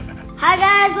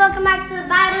guys, welcome back to the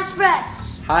Bible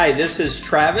Express. Hi, this is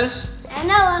Travis. And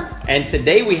Noah. And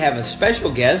today we have a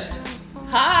special guest.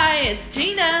 Hi, it's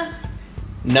Gina.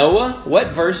 Noah, what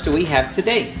verse do we have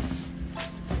today?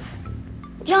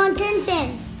 John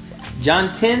 10:10.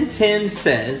 John 10:10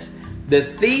 says, "The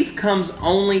thief comes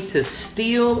only to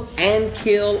steal and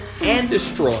kill and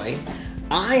destroy.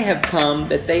 I have come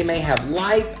that they may have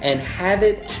life and have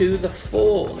it to the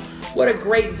full." What a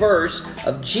great verse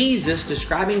of Jesus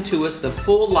describing to us the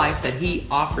full life that he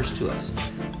offers to us.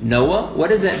 Noah, what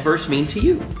does that verse mean to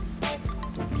you?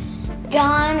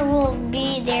 God will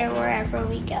be there wherever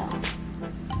we go.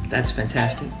 That's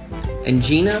fantastic. And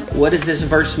Gina, what does this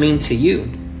verse mean to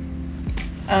you?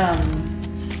 I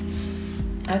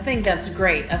think that's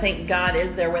great. I think God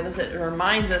is there with us. It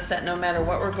reminds us that no matter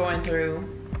what we're going through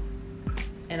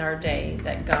in our day,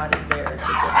 that God is there to give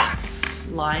us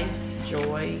life,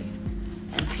 joy,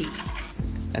 and peace.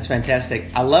 That's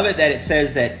fantastic. I love it that it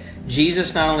says that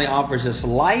Jesus not only offers us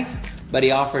life, but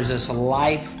he offers us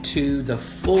life to the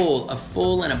full, a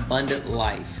full and abundant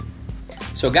life.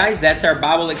 So guys, that's our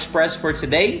Bible Express for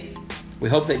today. We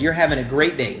hope that you're having a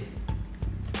great day.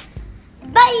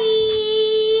 Bye!